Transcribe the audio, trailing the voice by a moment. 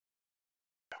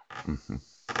Mhm.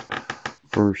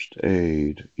 First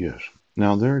aid, yes.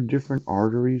 Now, there are different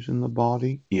arteries in the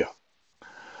body. Yeah.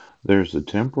 There's the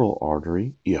temporal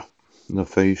artery. Yeah. The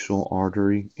facial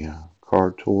artery. Yeah.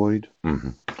 Carotid.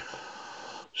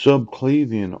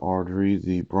 Subclavian artery,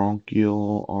 the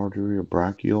bronchial artery or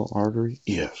brachial artery.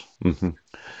 Yes.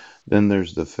 Then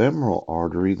there's the femoral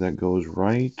artery that goes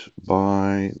right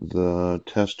by the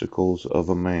testicles of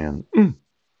a man.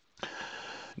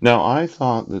 Now, I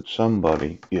thought that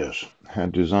somebody, yes,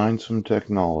 had designed some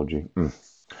technology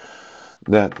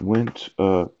that went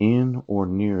in or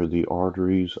near the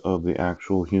arteries of the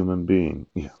actual human being.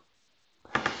 Yeah.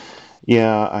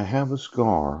 Yeah, I have a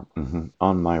scar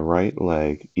on my right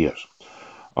leg. Yes.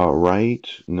 Right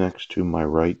next to my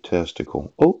right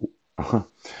testicle. Oh.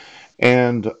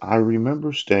 And I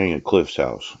remember staying at Cliff's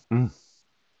house.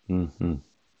 Mm-hmm.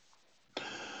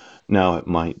 Now, it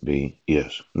might be,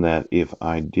 yes, that if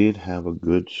I did have a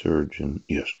good surgeon,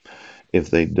 yes, if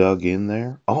they dug in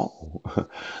there, oh,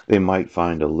 they might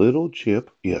find a little chip,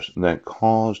 yes, that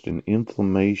caused an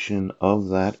inflammation of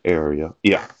that area.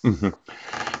 Yeah.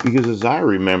 Because as I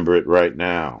remember it right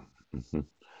now, mhm,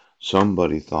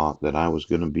 somebody thought that I was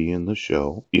going to be in the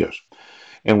show, yes,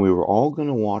 and we were all going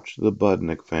to watch the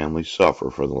Budnick family suffer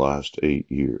for the last 8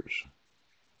 years.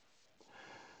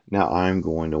 Now I'm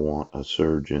going to want a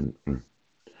surgeon,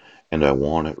 and I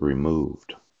want it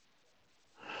removed.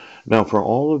 Now, for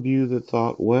all of you that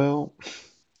thought, well,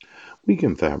 we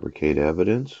can fabricate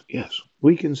evidence. Yes,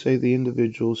 we can say the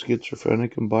individual is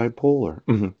schizophrenic and bipolar.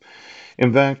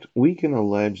 In fact, we can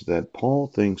allege that Paul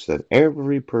thinks that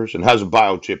every person has a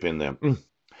biochip in them.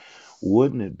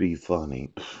 Wouldn't it be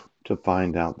funny to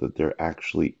find out that there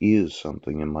actually is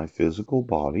something in my physical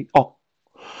body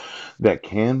that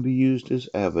can be used as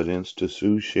evidence to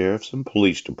sue sheriffs and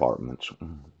police departments?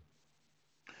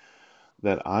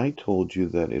 That I told you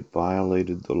that it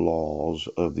violated the laws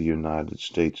of the United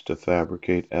States to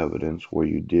fabricate evidence where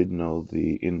you did know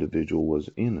the individual was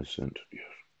innocent.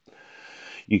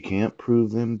 You can't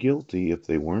prove them guilty if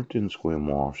they weren't in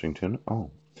Sequim, Washington. Oh,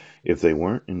 if they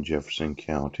weren't in Jefferson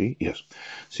County. Yes.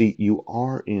 See, you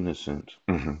are innocent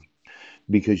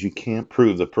because you can't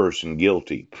prove the person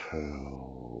guilty.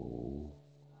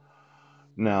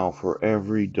 Now, for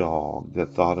every dog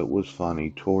that thought it was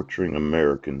funny torturing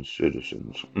American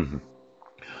citizens,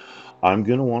 I'm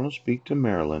going to want to speak to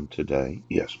Marilyn today.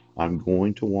 Yes. I'm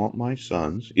going to want my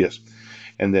sons. Yes.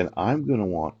 And then I'm going to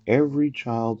want every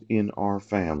child in our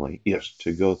family, yes,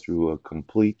 to go through a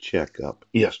complete checkup.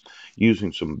 Yes.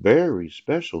 Using some very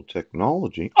special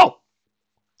technology. Oh,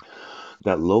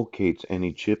 that locates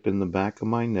any chip in the back of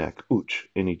my neck. Ooch.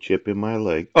 Any chip in my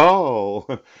leg. Oh,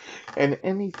 and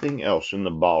anything else in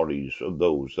the bodies of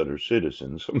those that are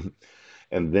citizens.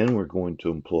 And then we're going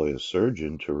to employ a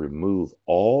surgeon to remove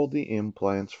all the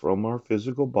implants from our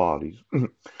physical bodies.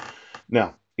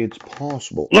 Now, it's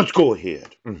possible. Let's go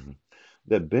ahead.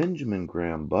 That Benjamin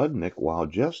Graham Budnick, while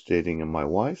gestating in my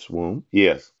wife's womb,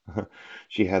 yes,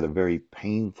 she had a very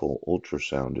painful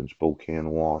ultrasound in Spokane,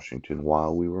 Washington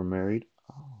while we were married.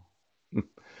 Oh.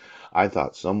 I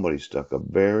thought somebody stuck a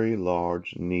very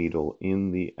large needle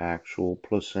in the actual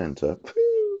placenta.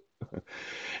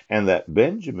 And that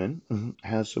Benjamin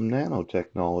has some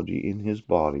nanotechnology in his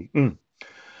body.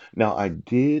 Now, I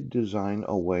did design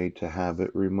a way to have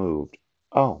it removed.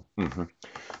 Oh,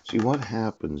 see, what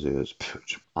happens is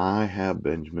I have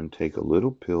Benjamin take a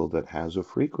little pill that has a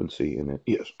frequency in it.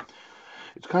 Yes,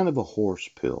 it's kind of a horse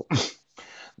pill.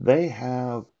 They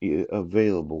have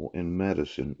available in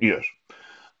medicine. Yes,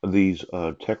 these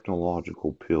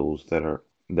technological pills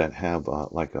that have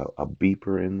like a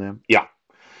beeper in them. Yeah,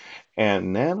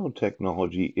 and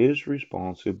nanotechnology is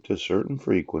responsive to certain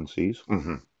frequencies.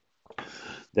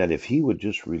 That if he would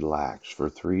just relax for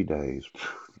 3 days,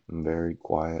 very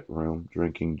quiet room,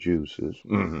 drinking juices,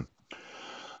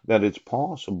 that it's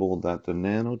possible that the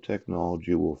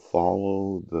nanotechnology will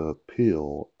follow the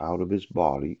pill out of his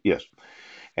body. Yes,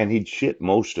 and he'd shit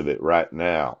most of it right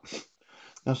now.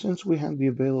 Now, since we have the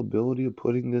availability of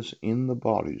putting this in the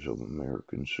bodies of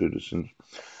American citizens,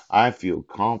 I feel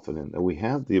confident that we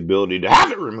have the ability to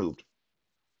have it removed.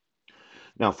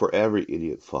 Now, for every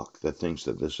idiot fuck that thinks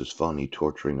that this is funny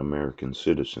torturing American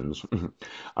citizens,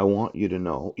 I want you to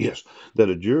know, yes, that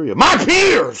a jury of my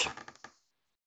peers